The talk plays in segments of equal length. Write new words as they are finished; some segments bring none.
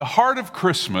The heart of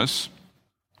Christmas,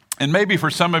 and maybe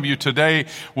for some of you today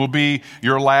will be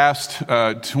your last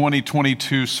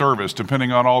 2022 service,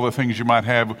 depending on all the things you might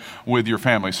have with your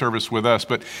family, service with us.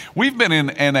 But we've been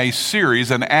in a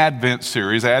series, an Advent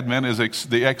series. Advent is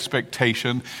the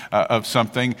expectation of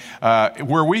something,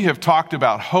 where we have talked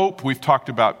about hope, we've talked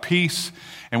about peace,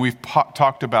 and we've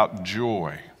talked about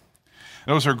joy.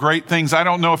 Those are great things. I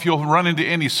don't know if you'll run into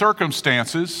any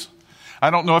circumstances. I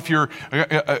don't know if you're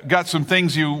got some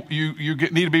things you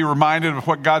need to be reminded of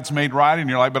what God's made right in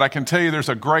your life, but I can tell you there's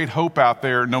a great hope out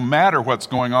there no matter what's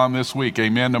going on this week,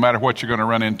 amen, no matter what you're going to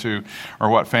run into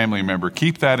or what family member.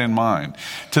 Keep that in mind.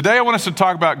 Today I want us to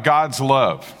talk about God's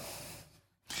love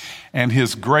and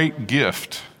his great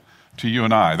gift to you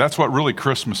and I. That's what really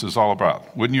Christmas is all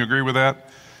about. Wouldn't you agree with that?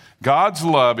 God's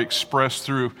love expressed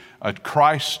through a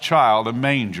Christ child, a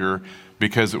manger,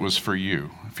 because it was for you.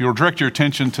 If you'll direct your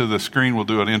attention to the screen, we'll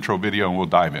do an intro video and we'll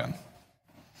dive in.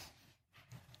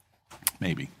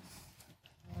 Maybe.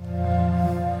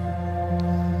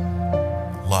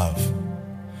 Love.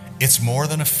 It's more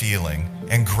than a feeling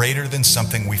and greater than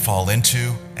something we fall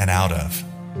into and out of.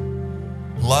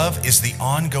 Love is the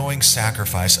ongoing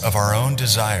sacrifice of our own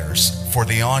desires for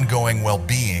the ongoing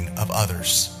well-being of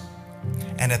others.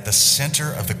 And at the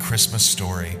center of the Christmas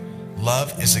story,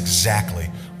 love is exactly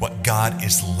what God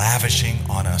is lavishing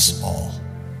on us all.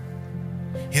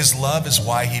 His love is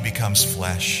why he becomes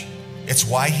flesh. It's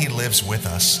why he lives with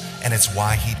us, and it's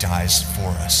why he dies for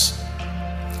us.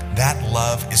 That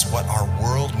love is what our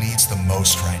world needs the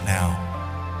most right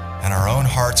now, and our own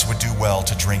hearts would do well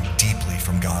to drink deeply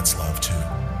from God's love too.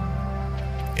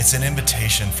 It's an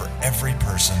invitation for every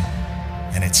person,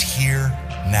 and it's here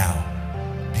now,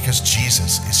 because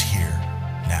Jesus is here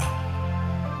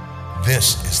now.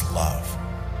 This is love.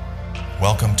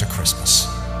 Welcome to Christmas.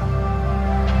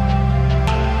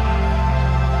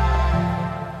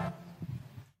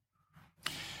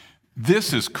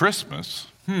 This is Christmas.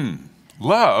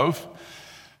 Love.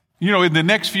 You know, in the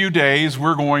next few days,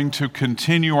 we're going to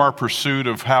continue our pursuit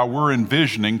of how we're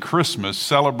envisioning Christmas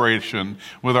celebration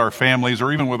with our families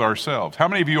or even with ourselves. How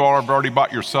many of you all have already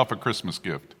bought yourself a Christmas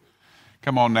gift?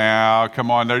 Come on now,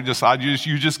 come on. You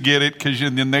just get it because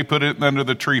then they put it under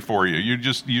the tree for you.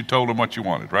 You told them what you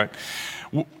wanted, right?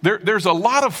 There's a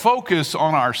lot of focus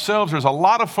on ourselves. There's a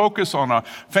lot of focus on a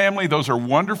family. Those are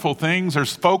wonderful things.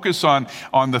 There's focus on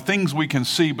the things we can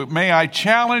see. But may I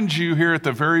challenge you here at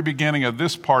the very beginning of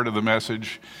this part of the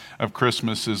message of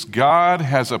Christmas is God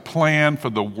has a plan for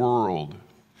the world,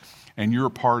 and you're a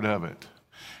part of it.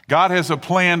 God has a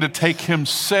plan to take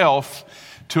himself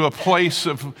to a place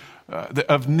of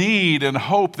need and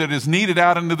hope that is needed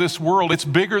out into this world. It's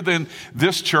bigger than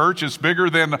this church. It's bigger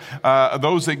than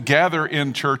those that gather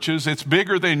in churches. It's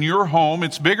bigger than your home.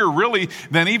 It's bigger really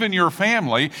than even your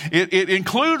family. It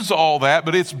includes all that,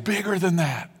 but it's bigger than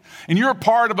that. And you're a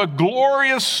part of a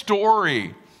glorious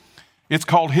story. It's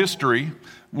called history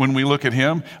when we look at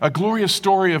him. A glorious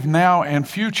story of now and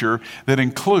future that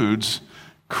includes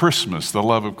Christmas, the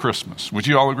love of Christmas. Would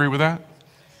you all agree with that?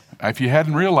 If you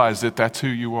hadn't realized it, that's who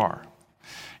you are.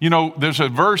 You know, there's a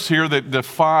verse here that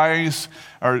defines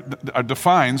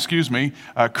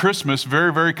Christmas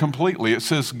very, very completely. It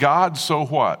says, God so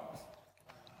what?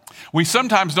 We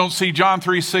sometimes don't see John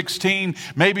 3:16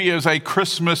 maybe as a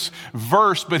Christmas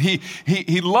verse, but he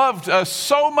loved us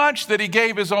so much that he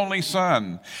gave his only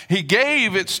son.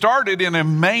 It started in a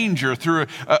manger through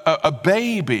a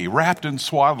baby wrapped in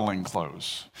swaddling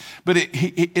clothes. But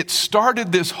it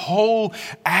started this whole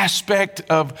aspect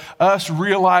of us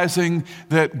realizing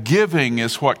that giving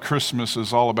is what Christmas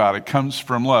is all about. It comes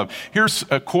from love. Here's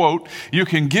a quote, you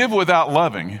can give without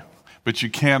loving, but you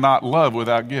cannot love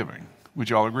without giving. Would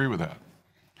you all agree with that?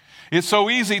 It's so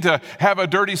easy to have a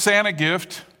dirty Santa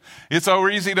gift. It's so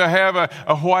easy to have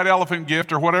a white elephant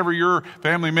gift or whatever your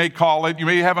family may call it. You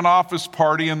may have an office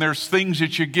party and there's things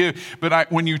that you give. But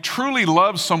when you truly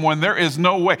love someone, there is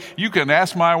no way. You can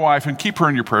ask my wife and keep her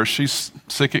in your prayers. She's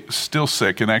still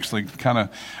sick and actually kind of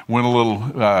went a little,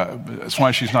 that's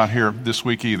why she's not here this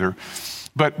week either.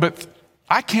 But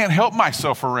I can't help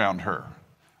myself around her.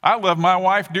 I love my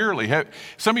wife dearly.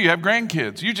 Some of you have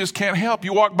grandkids. You just can't help.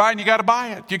 You walk by and you got to buy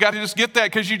it. You got to just get that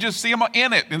because you just see them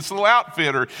in it. It's a little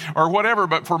outfit or whatever.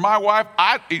 But for my wife,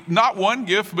 not one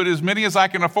gift, but as many as I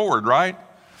can afford, right?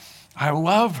 I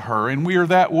love her, and we are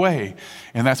that way.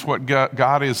 And that's what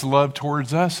God's love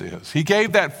towards us is. He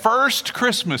gave that first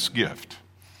Christmas gift.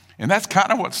 And that's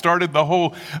kind of what started the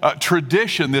whole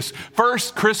tradition, this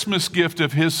first Christmas gift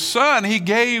of his son. He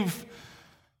gave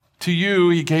to you,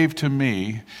 he gave to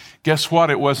me. Guess what?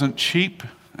 It wasn't cheap.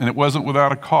 and it wasn't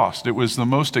without a cost. It was the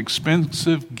most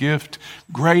expensive gift,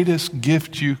 greatest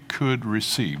gift you could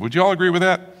receive. Would you all agree with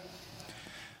that?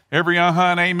 Every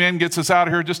and amen gets us out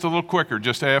of here just a little quicker.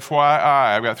 Just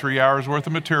FYI, I've got 3 hours worth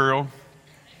of material.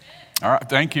 All right,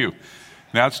 thank you.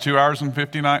 Now it's 2 hours and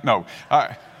 59. No.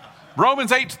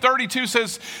 Romans 8:32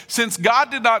 says, since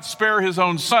God did not spare his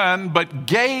own son, but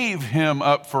gave him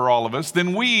up for all of us,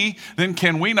 then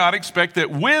can we not expect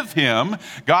that with him,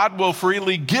 God will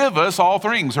freely give us all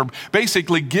things, or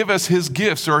basically give us his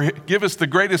gifts, or give us the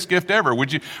greatest gift ever?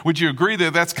 Would you agree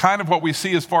that that's kind of what we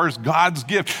see as far as God's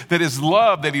gift, that his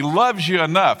love, that he loves you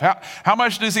enough? How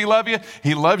much does he love you?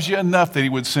 He loves you enough that he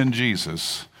would send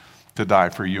Jesus to die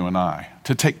for you and I,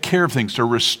 to take care of things, to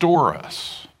restore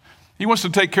us. He wants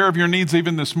to take care of your needs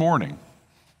even this morning.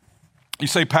 You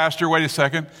say, Pastor, wait a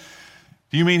second.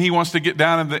 Do you mean he wants to get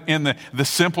down in the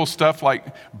simple stuff like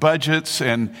budgets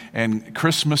and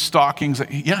Christmas stockings?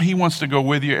 Yeah, he wants to go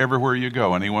with you everywhere you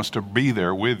go, and he wants to be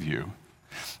there with you.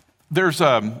 There's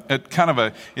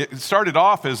it started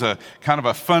off as a kind of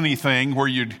a funny thing where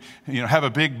you'd have a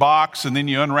big box and then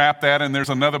you unwrap that and there's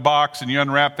another box and you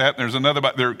unwrap that and there's another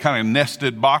box. They're kind of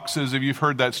nested boxes, if you've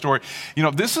heard that story.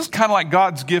 This is kind of like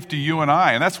God's gift to you and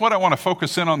I, and that's what I want to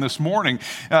focus in on this morning.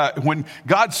 When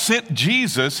God sent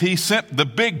Jesus, he sent the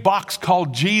big box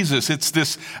called Jesus. It's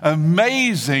this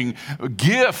amazing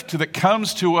gift that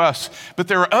comes to us, but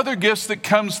there are other gifts that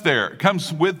comes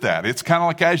with that. It's kind of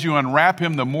like as you unwrap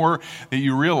him, the more that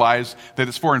you realize that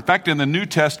it's for. In fact, in the New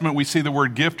Testament, we see the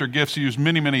word gift or gifts used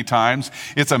many, many times.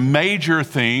 It's a major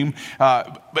theme.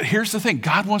 But here's the thing.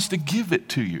 God wants to give it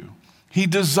to you. He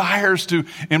desires to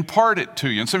impart it to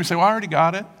you. And some of you say, well, I already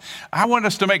got it. I want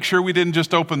us to make sure we didn't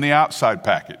just open the outside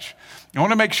package. I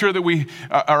want to make sure that we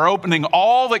are opening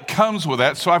all that comes with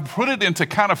that. So I've put it into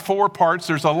kind of 4 parts.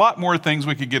 There's a lot more things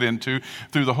we could get into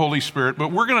through the Holy Spirit.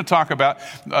 But we're going to talk about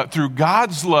through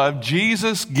God's love,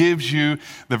 Jesus gives you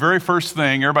the very first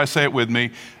thing. Everybody say it with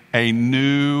me. A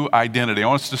new identity. I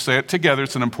want us to say it together.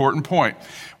 It's an important point.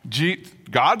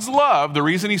 God's love, the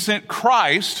reason he sent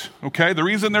Christ, okay, the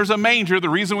reason there's a manger, the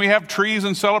reason we have trees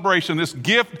and celebration, this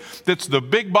gift that's the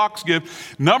big box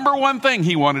gift, number one thing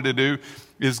he wanted to do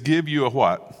is give you a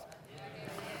what?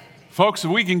 Folks,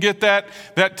 if we can get that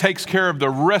takes care of the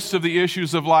rest of the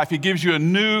issues of life. He gives you a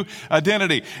new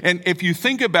identity. And if you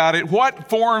think about it, what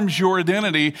forms your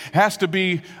identity has to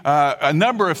be a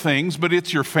number of things, but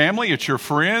it's your family, it's your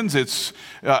friends, it's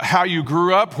how you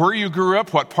grew up, where you grew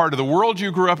up, what part of the world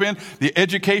you grew up in, the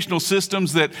educational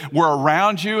systems that were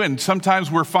around you. And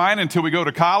sometimes we're fine until we go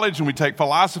to college and we take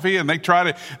philosophy and they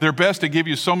try their best to give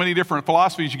you so many different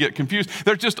philosophies you get confused.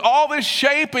 There's just all this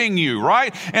shaping you,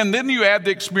 right? And then you add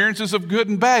the experiences of good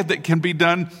and bad that can be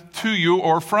done to you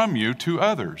or from you to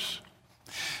others.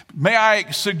 May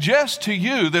I suggest to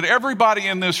you that everybody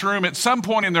in this room at some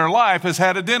point in their life has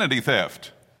had identity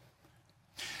theft.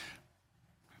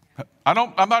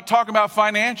 I'm not talking about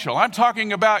financial. I'm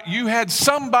talking about you had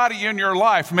somebody in your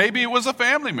life. Maybe it was a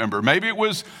family member. Maybe it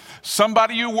was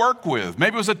somebody you work with.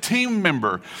 Maybe it was a team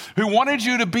member who wanted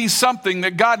you to be something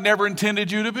that God never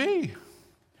intended you to be.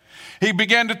 They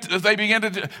began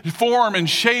to form and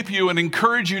shape you and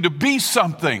encourage you to be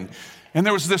something. And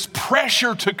there was this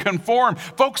pressure to conform.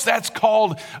 Folks, that's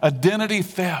called identity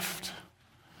theft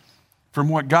from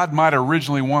what God might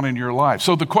originally want in your life.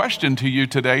 So the question to you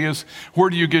today is, where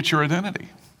do you get your identity?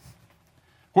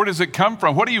 Where does it come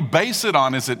from? What do you base it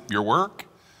on? Is it your work?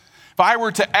 If I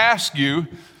were to ask you,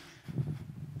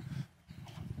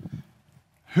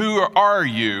 who are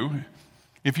you?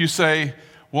 If you say,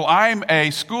 well, I'm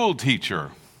a school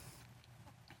teacher.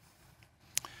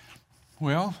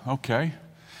 Well, okay.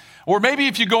 Or maybe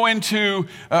if you go into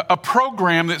a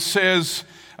program that says,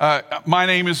 my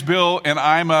name is Bill and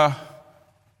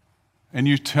and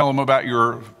you tell them about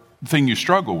your thing you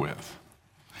struggle with.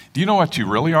 Do you know what you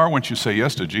really are once you say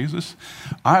yes to Jesus?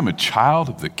 I'm a child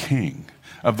of the King,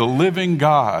 of the living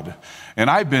God. And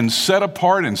I've been set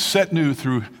apart and set new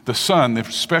through the Son, the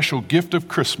special gift of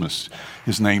Christmas.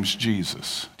 His name's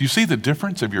Jesus. Do you see the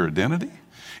difference of your identity?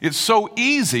 It's so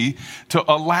easy to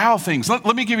allow things. Let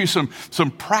me give you some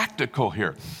practical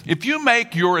here. If you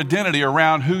make your identity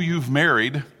around who you've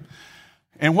married,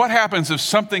 and what happens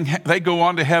if they go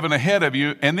on to heaven ahead of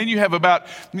you, and then you have about,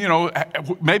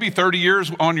 maybe 30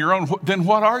 years on your own, then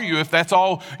what are you if that's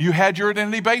all you had your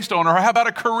identity based on? Or how about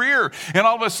a career? And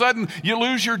all of a sudden you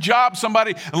lose your job,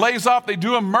 somebody lays off, they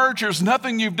do a merger, there's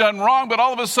nothing you've done wrong, but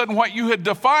all of a sudden what you had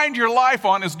defined your life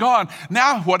on is gone.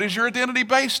 Now what is your identity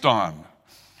based on?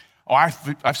 Oh,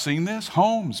 I've seen this.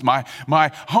 Homes, my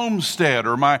homestead,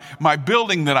 or my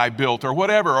building that I built, or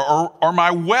whatever, or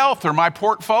my wealth, or my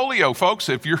portfolio. Folks,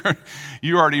 if you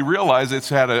already realize it's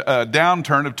had a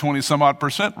downturn of 20 some odd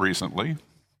 % recently.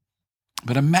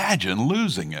 But imagine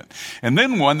losing it. And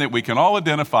then one that we can all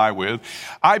identify with.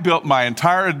 I built my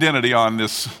entire identity on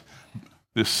this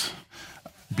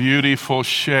beautiful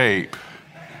shape.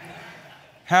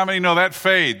 How many know that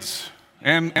fades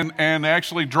and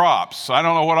actually drops? I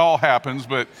don't know what all happens,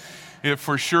 but it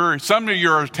for sure, some of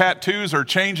your tattoos are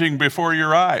changing before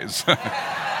your eyes. Let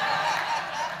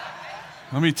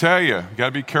me tell you, got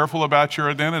to be careful about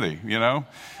your identity, you know.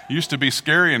 It used to be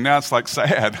scary and now it's like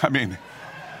sad. I mean,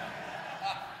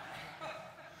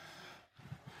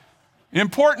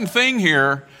 important thing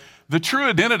here, the true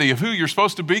identity of who you're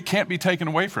supposed to be can't be taken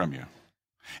away from you.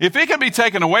 If it can be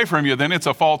taken away from you, then it's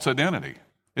a false identity.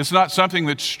 It's not something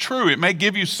that's true. It may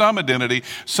give you some identity,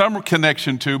 some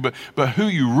connection to, but who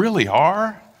you really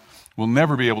are will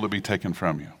never be able to be taken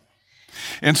from you.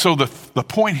 And so the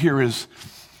point here is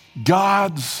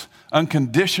God's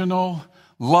unconditional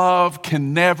love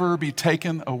can never be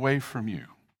taken away from you.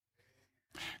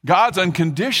 God's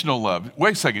unconditional love.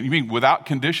 Wait a second, you mean without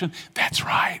condition? That's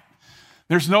right.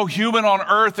 There's no human on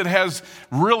earth that has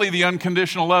really the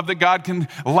unconditional love that God can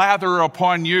lather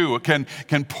upon you, can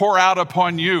pour out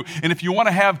upon you. And if you want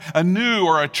to have a new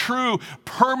or a true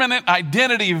permanent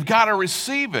identity, you've got to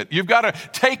receive it. You've got to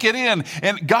take it in.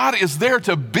 And God is there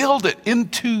to build it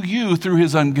into you through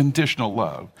his unconditional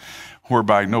love,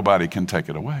 whereby nobody can take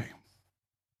it away.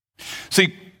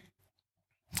 See,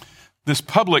 this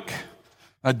public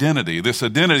identity, this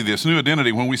new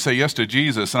identity, when we say yes to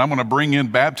Jesus, and I'm going to bring in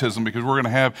baptism because we're going to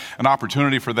have an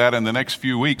opportunity for that in the next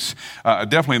few weeks,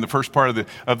 definitely in the first part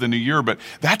of the new year, but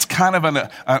that's kind of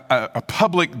a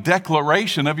public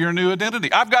declaration of your new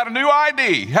identity. I've got a new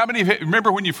ID. How many of you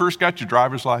remember when you first got your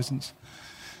driver's license?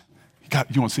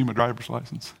 You want to see my driver's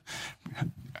license?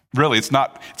 Really, it's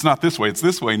not this way, it's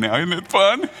this way now. Isn't it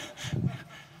fun?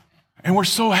 And we're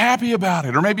so happy about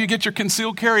it. Or maybe you get your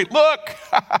concealed carry. Look!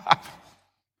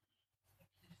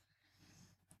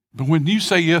 But when you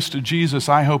say yes to Jesus,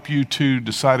 I hope you too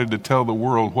decided to tell the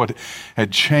world what had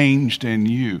changed in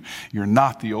you. You're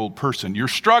not the old person. You're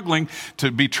struggling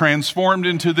to be transformed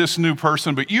into this new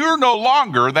person, but you're no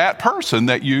longer that person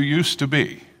that you used to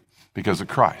be because of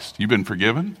Christ. You've been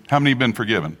forgiven? How many have been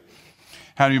forgiven?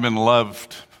 How many have been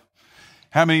loved?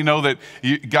 How many know that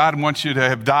God wants you to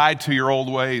have died to your old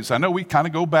ways? I know we kind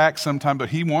of go back sometime, but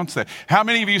he wants that. How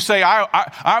many of you say,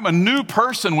 I'm a new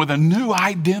person with a new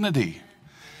identity?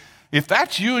 If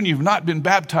that's you and you've not been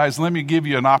baptized, let me give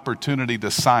you an opportunity to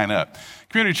sign up.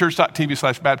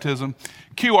 CommunityChurch.tv/baptism.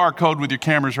 QR code with your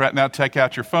cameras right now. Take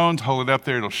out your phones, hold it up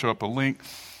there. It'll show up a link.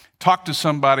 Talk to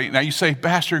somebody. Now you say,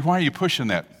 Pastor, why are you pushing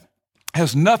that? It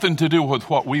has nothing to do with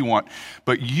what we want.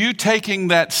 But you taking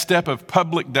that step of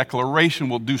public declaration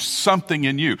will do something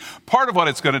in you. Part of what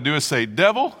it's going to do is say,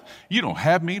 devil, you don't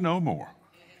have me no more.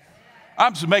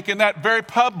 I'm just making that very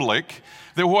public,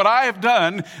 that what I have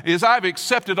done is I've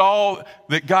accepted all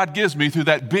that God gives me through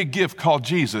that big gift called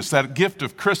Jesus, that gift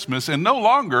of Christmas, and no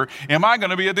longer am I going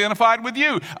to be identified with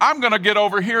you. I'm going to get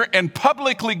over here and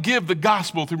publicly give the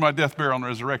gospel through my death, burial, and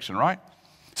resurrection, right?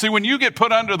 See, when you get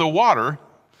put under the water,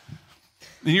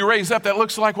 and you raise up, that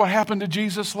looks like what happened to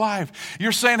Jesus' life.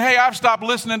 You're saying, hey, I've stopped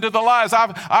listening to the lies.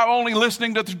 I'm only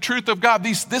listening to the truth of God.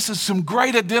 This is some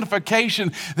great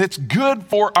identification that's good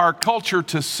for our culture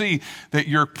to see that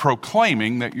you're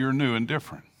proclaiming that you're new and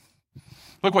different.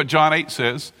 Look what John 8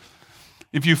 says.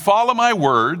 If you follow my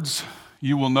words,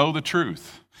 you will know the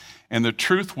truth. And the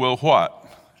truth will what?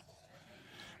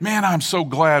 Man, I'm so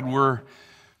glad we're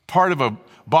part of a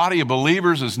body of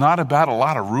believers is not about a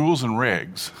lot of rules and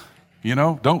regs. You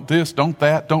know, don't this, don't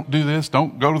that, don't do this,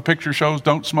 don't go to the picture shows,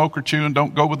 don't smoke or chew, and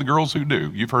don't go with the girls who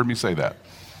do. You've heard me say that.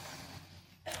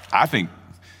 I think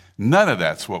none of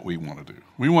that's what we want to do.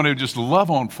 We want to just love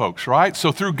on folks, right?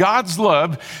 So through God's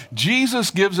love,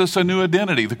 Jesus gives us a new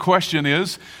identity. The question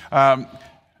is,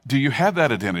 do you have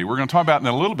that identity? We're going to talk about it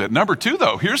in a little bit. Number 2,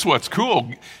 though, here's what's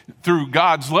cool. Through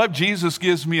God's love, Jesus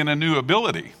gives me a new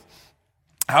ability.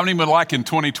 How many would like in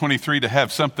 2023 to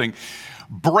have something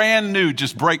brand new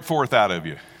just break forth out of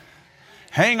you?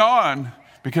 Hang on,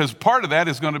 because part of that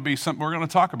is going to be something we're going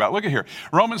to talk about. Look at here.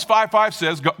 Romans 5:5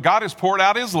 says, God has poured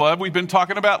out his love. We've been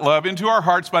talking about love into our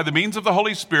hearts by the means of the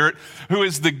Holy Spirit, who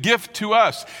is the gift to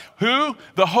us. Who?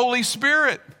 The Holy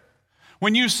Spirit.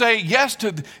 When you say yes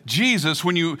to Jesus,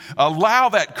 when you allow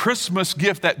that Christmas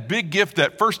gift, that big gift,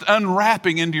 that first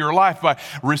unwrapping into your life by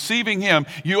receiving Him,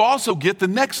 you also get the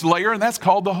next layer, and that's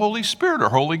called the Holy Spirit or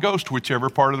Holy Ghost, whichever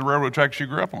part of the railroad tracks you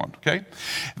grew up on, okay?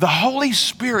 The Holy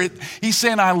Spirit, He's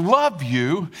saying, I love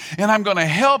you, and I'm going to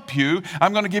help you.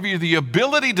 I'm going to give you the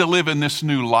ability to live in this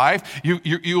new life.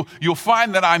 You'll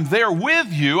find that I'm there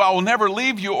with you. I will never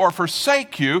leave you or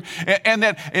forsake you, and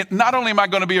that not only am I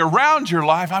going to be around your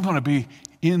life, I'm going to be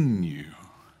in you.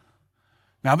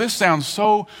 Now, this sounds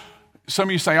so, some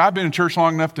of you say, I've been in church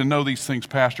long enough to know these things,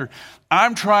 Pastor.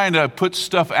 I'm trying to put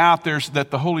stuff out there so that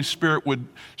the Holy Spirit would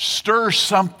stir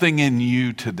something in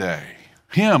you today.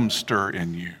 Him stir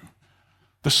in you.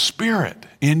 The Spirit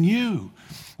in you.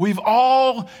 We've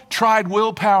all tried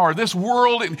willpower. This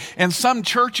world and some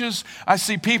churches, I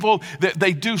see people that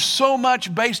they do so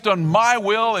much based on my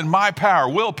will and my power,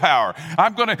 willpower.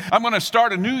 I'm gonna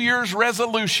start a New Year's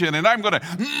resolution, and I'm gonna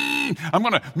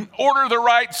order the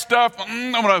right stuff.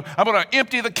 I'm gonna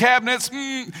empty the cabinets.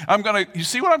 You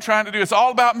see what I'm trying to do? It's all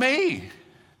about me.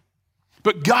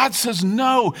 But God says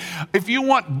no. If you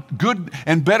want good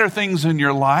and better things in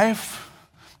your life,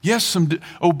 yes, some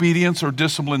obedience or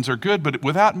disciplines are good, but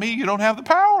without me, you don't have the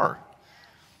power.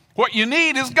 What you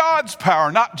need is God's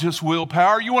power, not just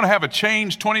willpower. You want to have a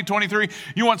change 2023.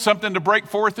 You want something to break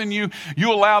forth in you.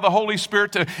 You allow the Holy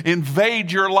Spirit to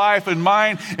invade your life and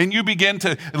mind, and you begin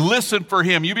to listen for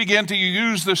Him. You begin to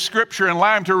use the Scripture and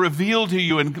allow Him to reveal to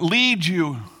you and lead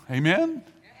you. Amen?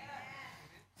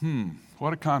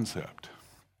 What a concept.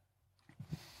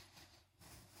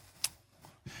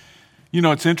 You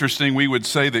know, it's interesting. We would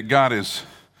say that God has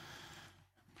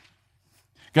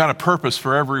got a purpose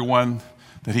for everyone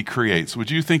that He creates.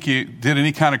 Would you think He did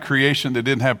any kind of creation that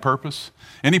didn't have purpose?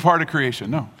 Any part of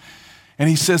creation? No. And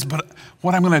He says, but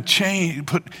what I'm going to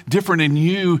put different in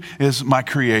you is my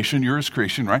creation, yours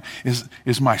creation, right?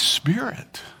 Is my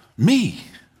Spirit, me.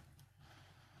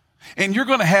 And you're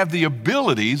going to have the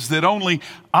abilities that only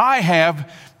I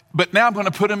have, but now I'm going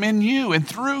to put them in you and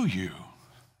through you.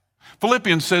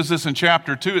 Philippians says this in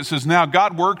chapter 2. It says, now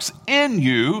God works in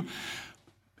you,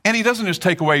 and He doesn't just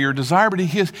take away your desire, but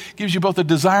He gives you both the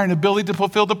desire and ability to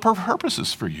fulfill the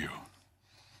purposes for you.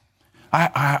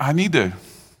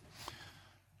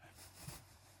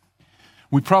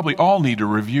 We probably all need to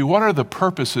review what are the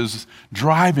purposes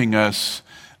driving us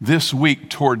this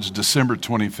week towards December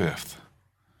 25th.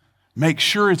 Make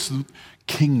sure it's the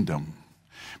kingdom.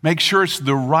 Make sure it's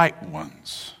the right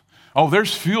ones. Oh,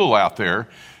 there's fuel out there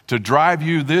to drive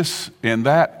you this and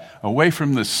that away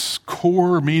from this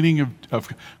core meaning of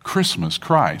Christmas,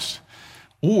 Christ.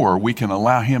 Or we can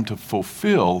allow Him to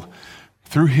fulfill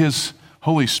through His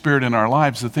Holy Spirit in our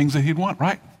lives the things that He'd want,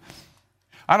 right?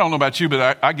 I don't know about you,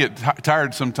 but I get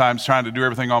tired sometimes trying to do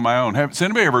everything on my own. Has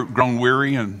anybody ever grown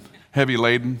weary and heavy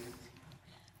laden?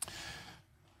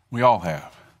 We all have.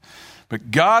 But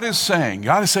God is saying,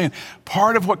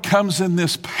 part of what comes in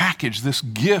this package, this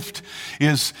gift,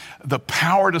 is the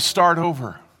power to start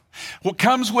over. What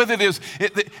comes with it is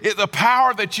the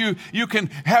power that you can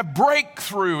have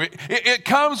breakthrough. It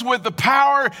comes with the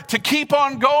power to keep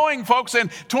on going, folks. And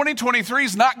 2023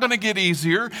 is not going to get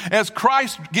easier. As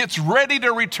Christ gets ready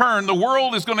to return, the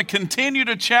world is going to continue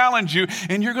to challenge you,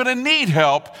 and you're going to need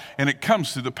help. And it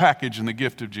comes through the package and the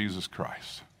gift of Jesus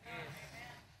Christ.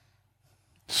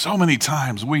 So many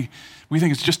times we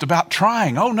think it's just about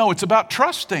trying. Oh, no, it's about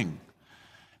trusting.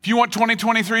 If you want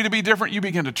 2023 to be different, you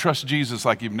begin to trust Jesus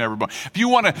like you've never been. If you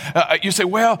want to, you say,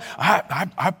 well,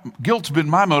 guilt's been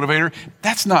my motivator.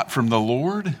 That's not from the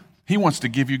Lord. He wants to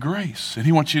give you grace, and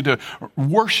He wants you to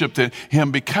worship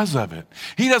Him because of it.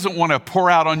 He doesn't want to pour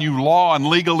out on you law and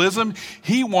legalism.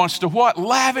 He wants to what?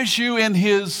 Lavish you in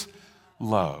His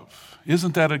love.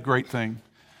 Isn't that a great thing?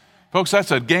 Folks,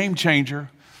 that's a game changer.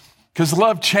 Because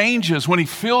love changes when He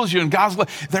fills you, and God's love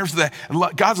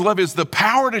is the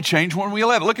power to change when we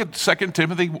let it. Look at 2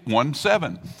 Timothy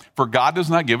 1:7. For God does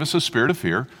not give us a spirit of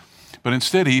fear, but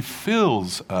instead He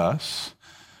fills us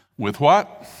with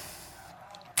what?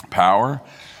 Power,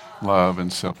 love,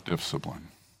 and self-discipline.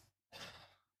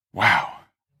 Wow.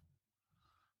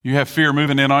 You have fear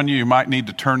moving in on you, you might need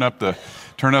to turn up the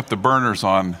burners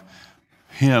on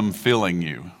Him filling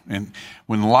you. And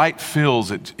when light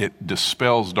fills, it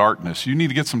dispels darkness. You need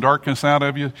to get some darkness out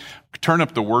of you. Turn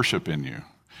up the worship in you.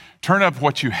 Turn up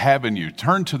what you have in you.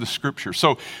 Turn to the Scripture.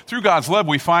 So through God's love,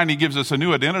 we find He gives us a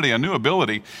new identity, a new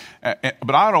ability.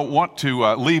 But I don't want to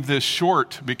leave this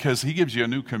short because He gives you a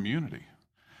new community.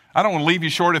 I don't want to leave you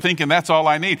short of thinking that's all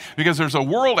I need, because there's a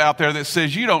world out there that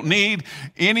says you don't need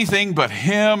anything but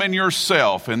Him and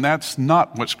yourself, and that's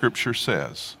not what Scripture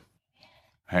says.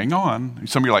 Hang on.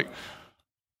 Some of you are like,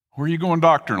 Where are you going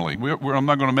doctrinally? I'm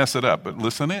not going to mess it up, but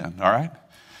listen in, all right?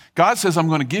 God says, I'm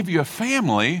going to give you a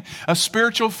family, a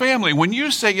spiritual family. When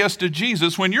you say yes to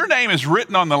Jesus, when your name is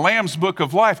written on the Lamb's Book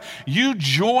of Life, you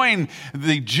join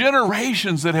the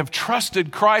generations that have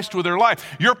trusted Christ with their life.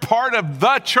 You're part of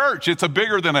the church. It's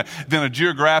bigger than a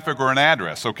geographic or an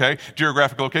address, okay?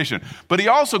 Geographic location. But he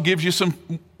also gives you some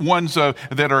ones that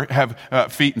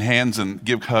have feet and hands and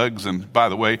give hugs. And by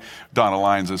the way, Donna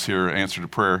Lyons is here, answer to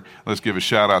prayer. Let's give a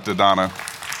shout out to Donna.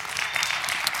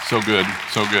 So good,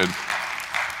 so good.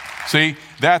 See,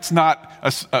 that's not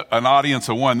an audience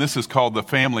of one. This is called the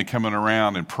family coming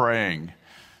around and praying.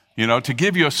 You know, to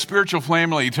give you a spiritual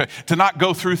family, to not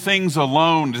go through things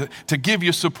alone, to give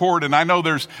you support. And I know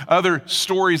there's other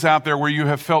stories out there where you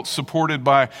have felt supported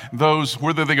by those,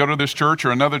 whether they go to this church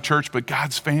or another church, but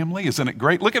God's family, isn't it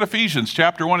great? Look at Ephesians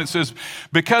chapter 1. It says,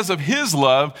 because of his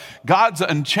love, God's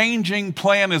unchanging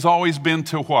plan has always been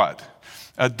to what?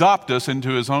 Adopt us into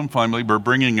his own family by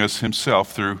bringing us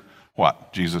himself through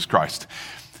what? Jesus Christ.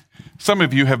 Some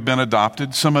of you have been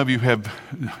adopted. Some of you have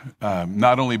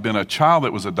not only been a child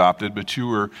that was adopted, but you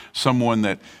were someone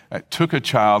that took a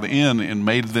child in and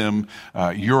made them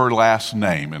your last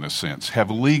name, in a sense, have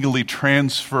legally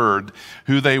transferred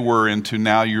who they were into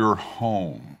now your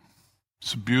home.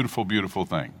 It's a beautiful, beautiful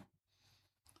thing.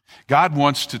 God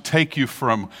wants to take you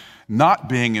from not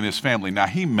being in his family. Now,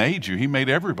 he made you. He made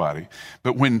everybody.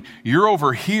 But when you're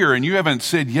over here and you haven't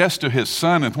said yes to his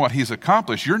son and what he's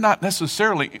accomplished, you're not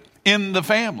necessarily in the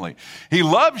family. He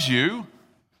loves you,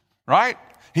 right?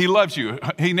 He loves you.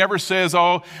 He never says,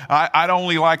 oh, I'd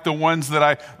only like the ones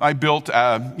that I built,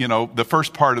 the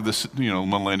first part of this,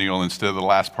 millennial instead of the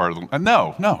last part of the...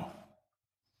 No.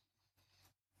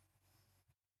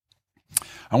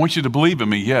 I want you to believe in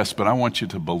me, yes, but I want you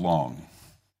to belong.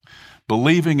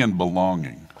 Believing and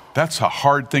belonging. That's a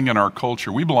hard thing in our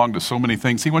culture. We belong to so many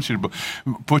things. He wants you to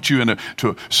put you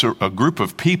into a group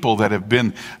of people that have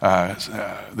been,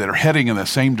 that are heading in the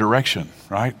same direction,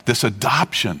 right? This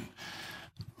adoption.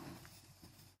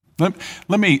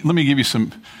 Let me give you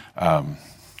some, let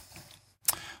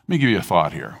me give you a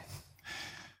thought here.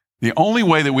 The only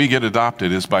way that we get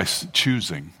adopted is by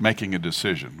choosing, making a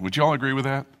decision. Would you all agree with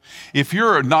that? If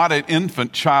you're not an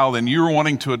infant child and you're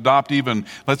wanting to adopt even,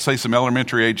 let's say, some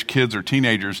elementary age kids or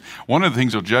teenagers, one of the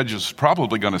things the judge is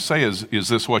probably going to say is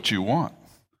this what you want?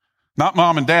 Not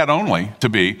mom and dad only to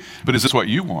be, but is this what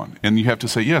you want? And you have to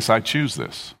say, yes, I choose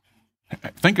this.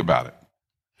 Think about it.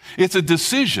 It's a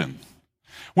decision.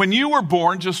 When you were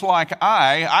born, just like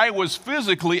I was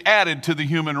physically added to the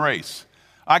human race.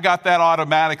 I got that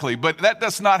automatically, but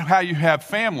that's not how you have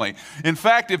family. In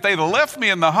fact, if they'd have left me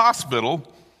in the hospital,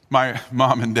 my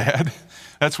mom and dad,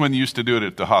 that's when you used to do it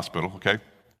at the hospital, okay?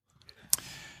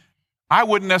 I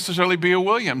wouldn't necessarily be a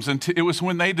Williams. And it was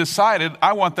when they decided,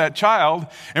 I want that child,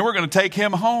 and we're going to take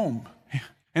him home.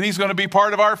 And he's going to be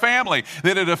part of our family,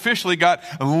 that it officially got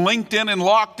linked in and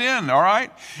locked in, all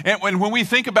right? And when we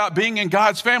think about being in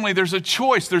God's family, there's a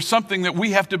choice. There's something that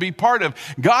we have to be part of.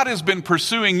 God has been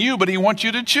pursuing you, but he wants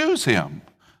you to choose him.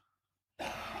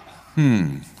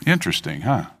 Interesting,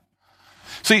 huh?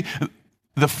 See,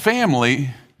 the family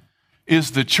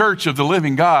is the church of the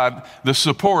living God, the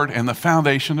support and the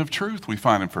foundation of truth we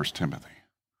find in 1 Timothy.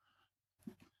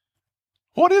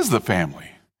 What is the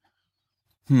family?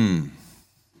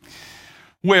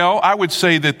 Well, I would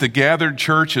say that the gathered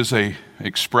church is an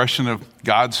expression of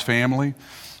God's family,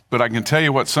 but I can tell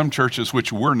you what, some churches,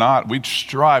 which we're not, we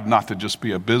strive not to just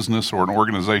be a business or an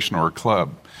organization or a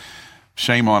club.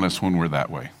 Shame on us when we're that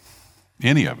way.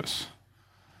 Any of us.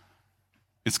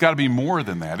 It's got to be more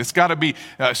than that. It's got to be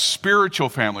a spiritual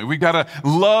family. We've got to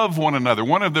love one another.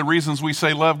 One of the reasons we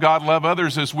say love God, love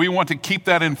others is we want to keep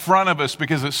that in front of us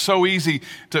because it's so easy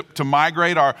to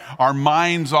migrate our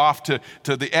minds off to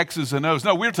the X's and O's.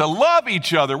 No, we're to love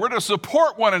each other. We're to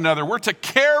support one another. We're to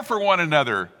care for one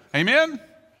another. Amen?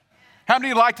 How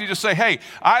many like to just say, hey,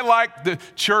 I like the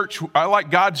church, I like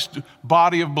God's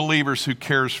body of believers who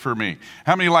cares for me?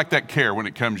 How many like that care when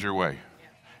it comes your way?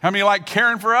 How many like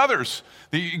caring for others?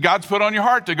 God's put on your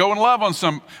heart to go and love on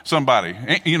somebody.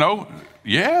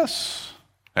 Yes,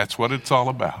 that's what it's all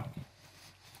about.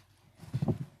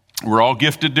 We're all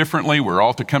gifted differently. We're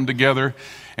all to come together.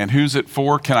 And who's it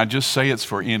for? Can I just say it's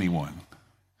for anyone?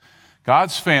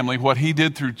 God's family, what he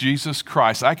did through Jesus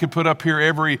Christ. I could put up here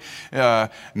every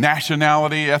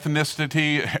nationality,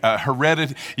 ethnicity,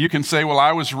 heredity. You can say, well,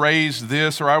 I was raised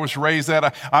this or I was raised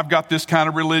that. I've got this kind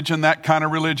of religion, that kind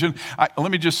of religion.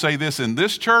 Let me just say this. In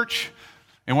this church,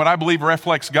 and what I believe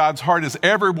reflects God's heart is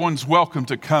everyone's welcome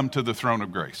to come to the throne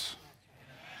of grace.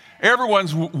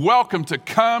 Everyone's welcome to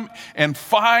come and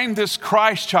find this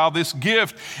Christ child, this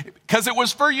gift, because it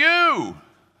was for you.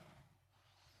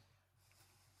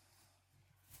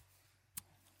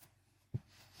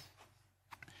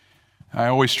 I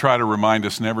always try to remind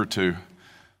us never to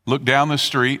look down the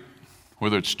street,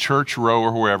 whether it's Church Row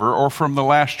or wherever, or from the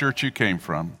last church you came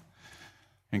from,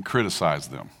 and criticize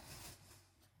them.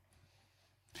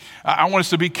 I want us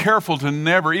to be careful to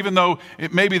never, even though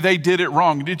maybe they did it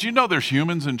wrong. Did you know there's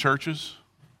humans in churches?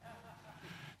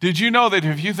 Did you know that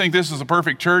if you think this is a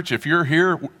perfect church, if you're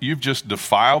here, you've just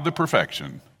defiled the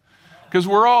perfection? Because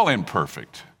we're all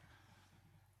imperfect.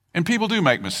 And people do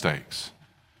make mistakes.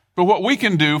 But what we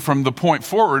can do from the point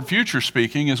forward, future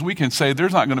speaking, is we can say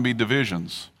there's not going to be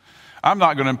divisions. I'm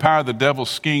not going to empower the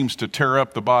devil's schemes to tear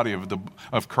up the body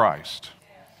of Christ.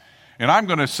 And I'm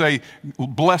going to say,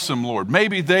 bless them, Lord.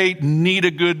 Maybe they need a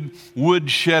good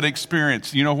woodshed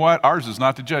experience. You know what? Ours is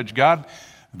not to judge. God,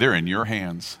 they're in your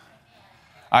hands.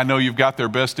 I know you've got their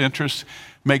best interests.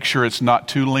 Make sure it's not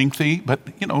too lengthy. But,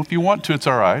 if you want to, it's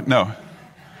all right. No.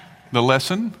 The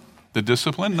lesson, the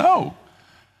discipline, no.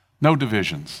 No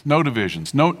divisions. No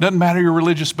divisions. No, doesn't matter your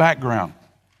religious background.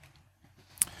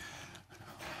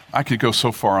 I could go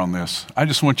so far on this. I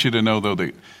just want you to know, though,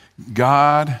 that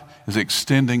God is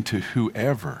extending to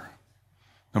whoever,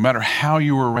 no matter how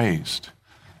you were raised,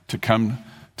 to come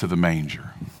to the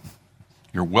manger.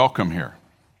 You're welcome here.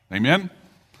 Amen?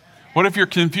 What if you're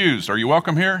confused? Are you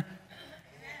welcome here?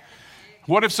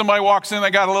 What if somebody walks in, they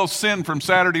got a little sin from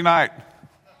Saturday night?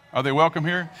 Are they welcome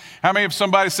here? How many if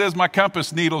somebody says my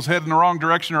compass needle's heading the wrong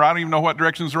direction or I don't even know what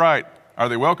direction's right? Are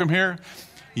they welcome here?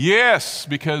 Yes,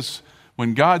 because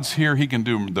when God's here, he can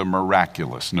do the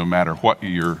miraculous no matter what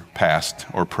your past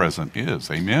or present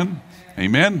is. Amen?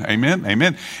 Amen? Amen?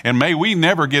 Amen? And may we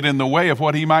never get in the way of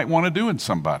what he might want to do in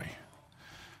somebody.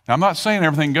 Now, I'm not saying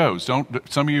everything goes. Some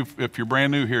of you, if you're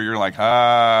brand new here, you're like,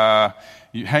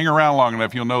 you hang around long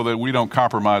enough, you'll know that we don't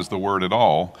compromise the word at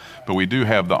all, but we do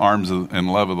have the arms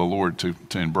and love of the Lord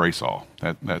to embrace all.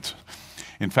 That's,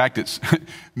 in fact, it's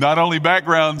not only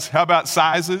backgrounds, how about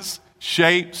sizes?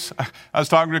 Shapes. I was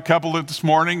talking to a couple this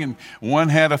morning, and one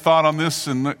had a thought on this,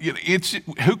 and it's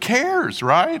who cares,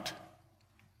 right?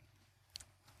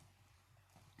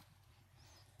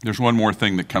 There's one more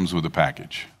thing that comes with the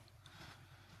package.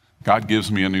 God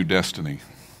gives me a new destiny.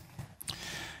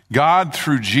 God,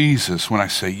 through Jesus, when I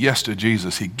say yes to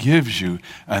Jesus, he gives you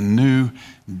a new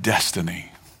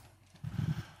destiny.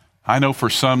 I know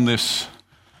for some this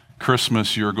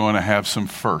Christmas you're going to have some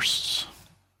firsts.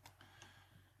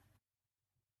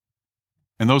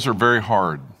 And those are very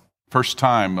hard. First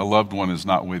time a loved one is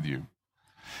not with you.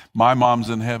 My mom's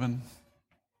in heaven.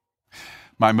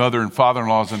 My mother and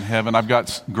father-in-law's in heaven. I've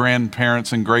got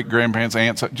grandparents and great-grandparents,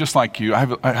 aunts, just like you.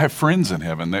 I have friends in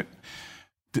heaven that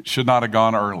should not have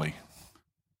gone early.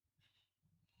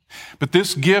 But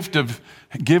this gift of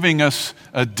giving us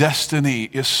a destiny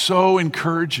is so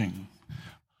encouraging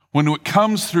when it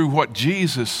comes through what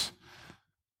Jesus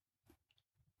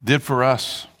did for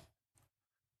us.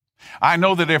 I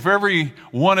know that if every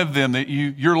one of them, that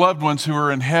your loved ones who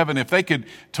are in heaven, if they could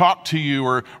talk to you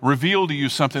or reveal to you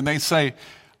something, they say,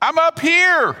 I'm up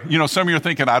here. Some of you are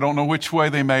thinking, I don't know which way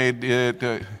they made it.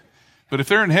 But if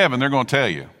they're in heaven, they're going to tell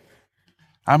you,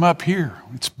 I'm up here.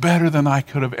 It's better than I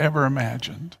could have ever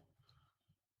imagined.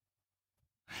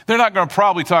 They're not going to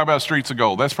probably talk about streets of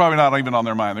gold. That's probably not even on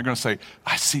their mind. They're going to say,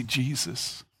 I see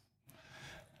Jesus.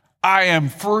 I am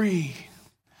free.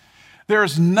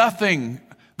 There's nothing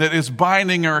that is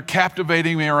binding or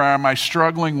captivating me or am I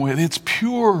struggling with. It's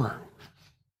pure.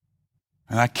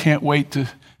 And I can't wait to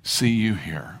see you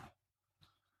here.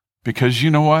 Because you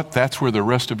know what? That's where the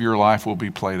rest of your life will be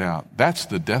played out. That's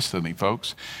the destiny,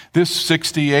 folks. This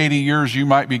 60, 80 years you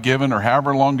might be given, or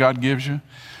however long God gives you,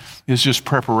 is just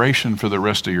preparation for the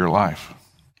rest of your life.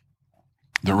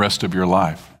 The rest of your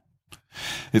life.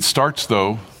 It starts,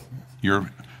 though, your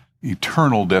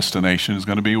eternal destination is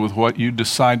going to be with what you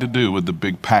decide to do with the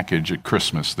big package at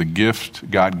Christmas, the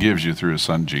gift God gives you through his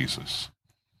son Jesus.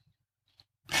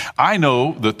 I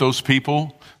know that those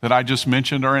people that I just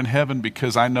mentioned are in heaven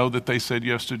because I know that they said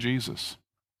yes to Jesus.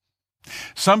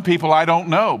 Some people I don't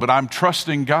know, but I'm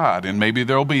trusting God, and maybe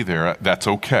they'll be there. That's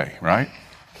okay, right?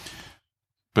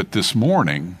 But this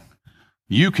morning,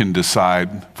 you can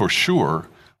decide for sure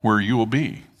where you will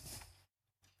be.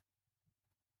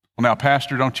 Well, now,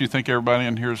 Pastor, don't you think everybody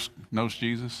in here knows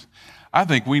Jesus? I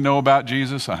think we know about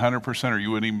Jesus 100%, or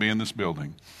you wouldn't even be in this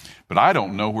building. But I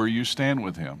don't know where you stand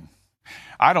with him.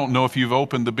 I don't know if you've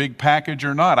opened the big package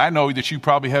or not. I know that you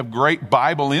probably have great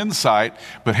Bible insight,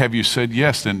 but have you said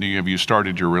yes, and have you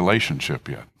started your relationship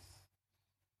yet?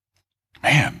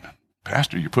 Man,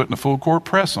 Pastor, you're putting a full court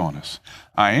press on us.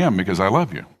 I am, because I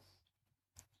love you.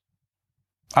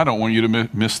 I don't want you to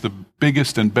miss the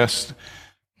biggest and best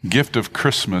gift of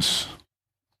Christmas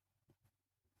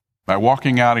by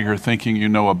walking out of here thinking you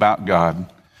know about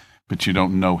God, but you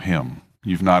don't know him.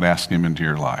 You've not asked him into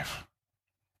your life.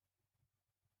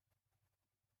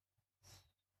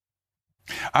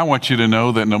 I want you to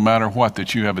know that no matter what,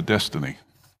 that you have a destiny.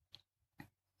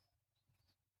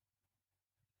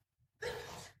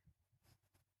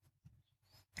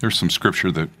 There's some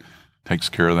scripture that takes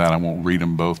care of that. I won't read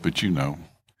them both, but you know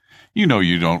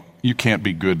you can't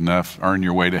be good enough, earn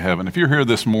your way to heaven. If you're here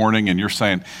this morning and you're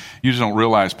saying, you just don't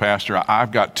realize, Pastor,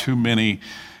 I've got too many,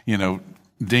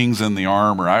 dings in the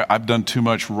arm, or I've done too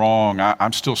much wrong.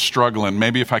 I'm still struggling.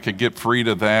 Maybe if I could get free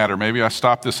to that, or maybe I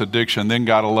stop this addiction, then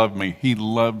God will love me. He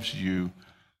loves you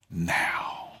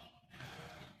now.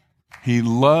 He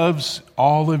loves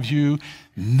all of you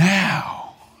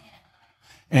now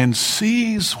and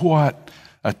sees what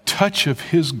a touch of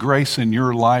his grace in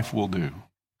your life will do.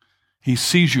 He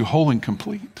sees you whole and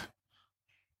complete.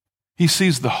 He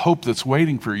sees the hope that's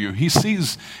waiting for you. He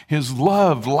sees his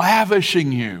love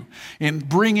lavishing you and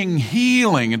bringing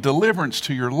healing and deliverance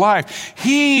to your life.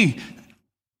 He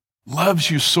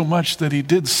loves you so much that he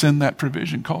did send that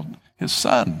provision called his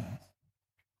Son.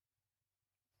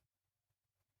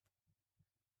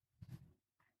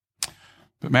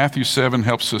 But Matthew 7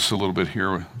 helps us a little bit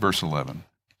here, verse 11.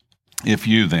 If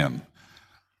you then,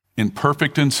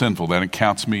 imperfect and sinful, that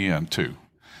counts me in too,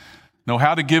 know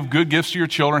how to give good gifts to your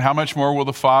children, how much more will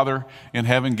the Father in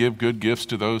heaven give good gifts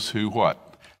to those who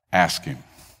what? Ask him.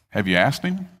 Have you asked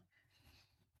him?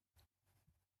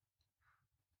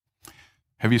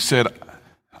 Have you said,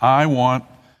 I want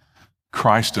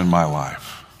Christ in my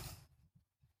life?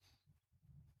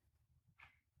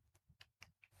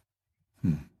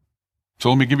 So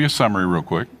let me give you a summary real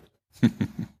quick.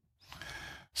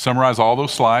 Summarize all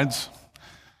those slides.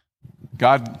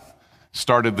 God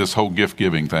started this whole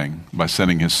gift-giving thing by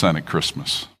sending his Son at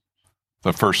Christmas,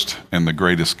 the first and the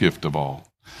greatest gift of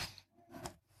all.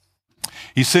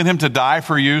 He sent him to die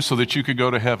for you so that you could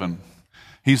go to heaven.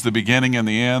 He's the beginning and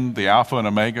the end, the Alpha and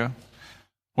Omega.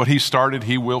 What he started,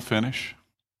 he will finish.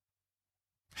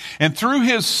 And through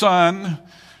his Son,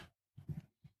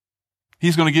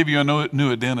 he's going to give you a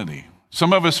new identity.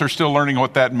 Some of us are still learning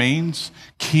what that means.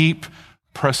 Keep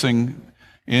pressing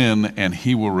in, and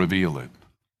he will reveal it.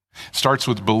 Starts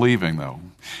with believing, though.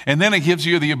 And then it gives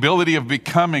you the ability of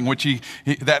becoming, which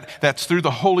that's through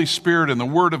the Holy Spirit and the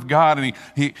Word of God, and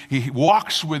he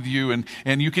walks with you,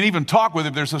 and you can even talk with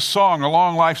him. There's a song,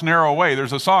 Along Life's Narrow Way.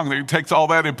 There's a song that takes all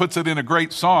that and puts it in a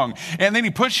great song. And then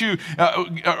he puts you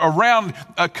around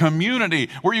a community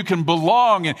where you can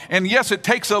belong. And yes, it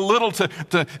takes a little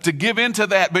to give into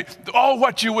that, but all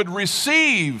what you would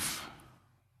receive.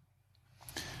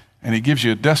 And he gives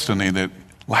you a destiny that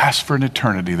lasts for an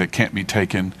eternity that can't be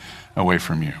taken away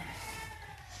from you.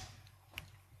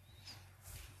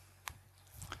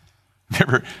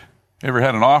 Ever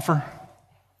had an offer?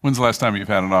 When's the last time you've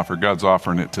had an offer? God's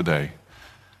offering it today.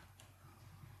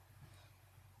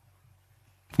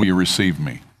 Will you receive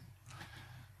me?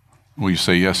 Will you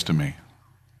say yes to me?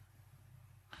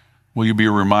 Will you be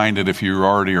reminded, if you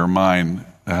already are mine,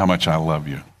 how much I love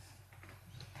you?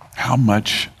 How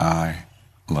much I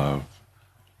love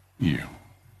you.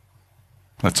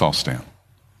 Let's all stand.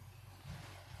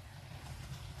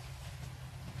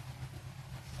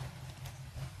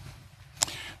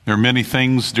 There are many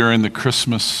things during the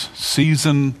Christmas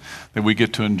season that we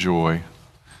get to enjoy,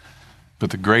 but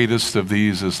the greatest of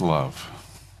these is love.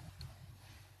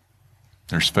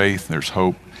 There's faith, there's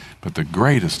hope, but the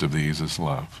greatest of these is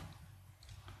love.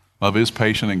 Love is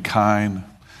patient and kind.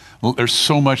 There's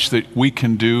so much that we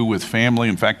can do with family.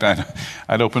 In fact,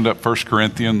 I'd opened up 1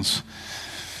 Corinthians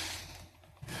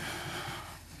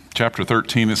chapter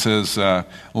 13. It says,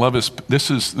 love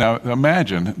is, now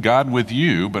imagine God with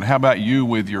you, but how about you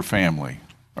with your family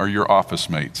or your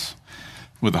office mates?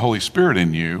 With the Holy Spirit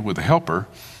in you, with the helper,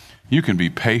 you can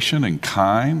be patient and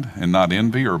kind and not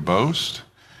envy or boast,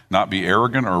 not be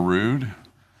arrogant or rude,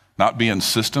 not be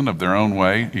insistent of their own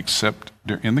way except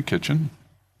in the kitchen,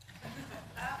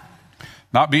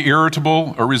 not be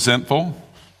irritable or resentful,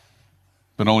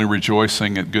 but only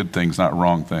rejoicing at good things, not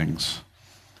wrong things.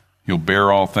 You'll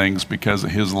bear all things because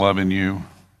of his love in you,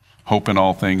 hope in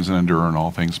all things and endure in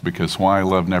all things, because why?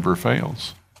 Love never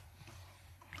fails.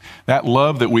 That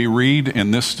love that we read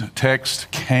in this text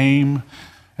came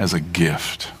as a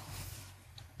gift.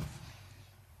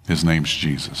 His name's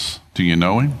Jesus. Do you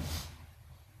know him?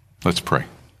 Let's pray.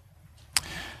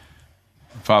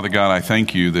 Father God, I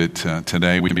thank you that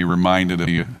today we can be reminded of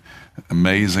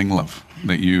amazing love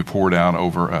that you poured out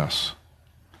over us.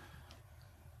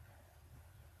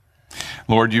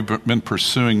 Lord, you've been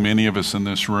pursuing many of us in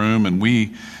this room, and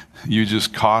you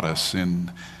just caught us,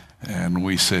 and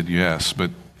we said yes,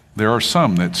 but there are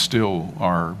some that still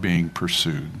are being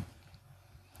pursued.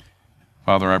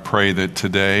 Father, I pray that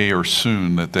today or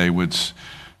soon that they would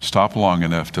stop long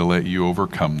enough to let you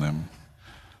overcome them,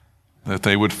 that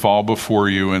they would fall before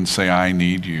you and say, I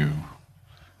need you,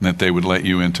 and that they would let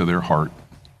you into their heart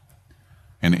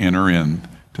and enter in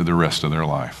to the rest of their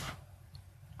life.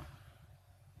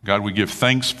 God, we give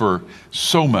thanks for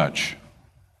so much,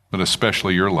 but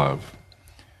especially your love.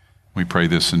 We pray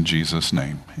this in Jesus'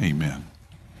 name. Amen.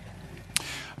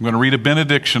 I'm going to read a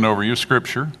benediction over your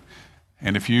scripture.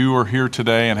 And if you are here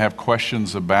today and have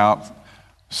questions about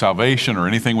salvation or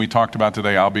anything we talked about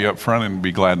today, I'll be up front and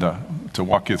be glad to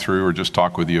walk you through or just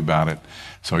talk with you about it.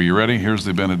 So are you ready? Here's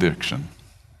the benediction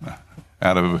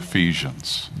out of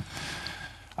Ephesians.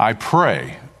 I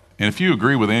pray, and if you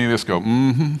agree with any of this, go,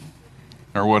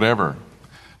 or whatever.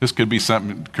 This could be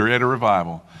something, create a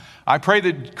revival. I pray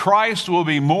that Christ will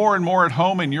be more and more at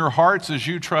home in your hearts as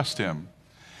you trust him.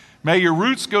 May your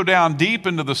roots go down deep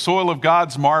into the soil of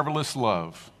God's marvelous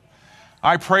love.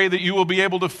 I pray that you will be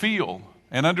able to feel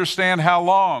and understand how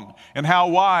long and how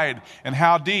wide and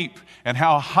how deep and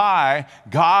how high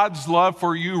God's love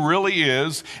for you really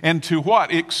is, and to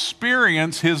what?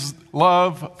 Experience his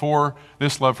love for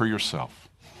yourself.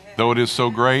 Though it is so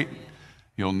great,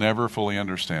 you'll never fully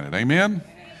understand it. Amen?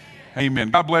 Amen.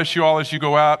 God bless you all as you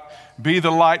go out. Be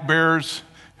the light bearers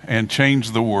and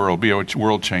change the world. Be a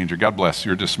world changer. God bless.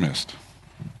 You're dismissed.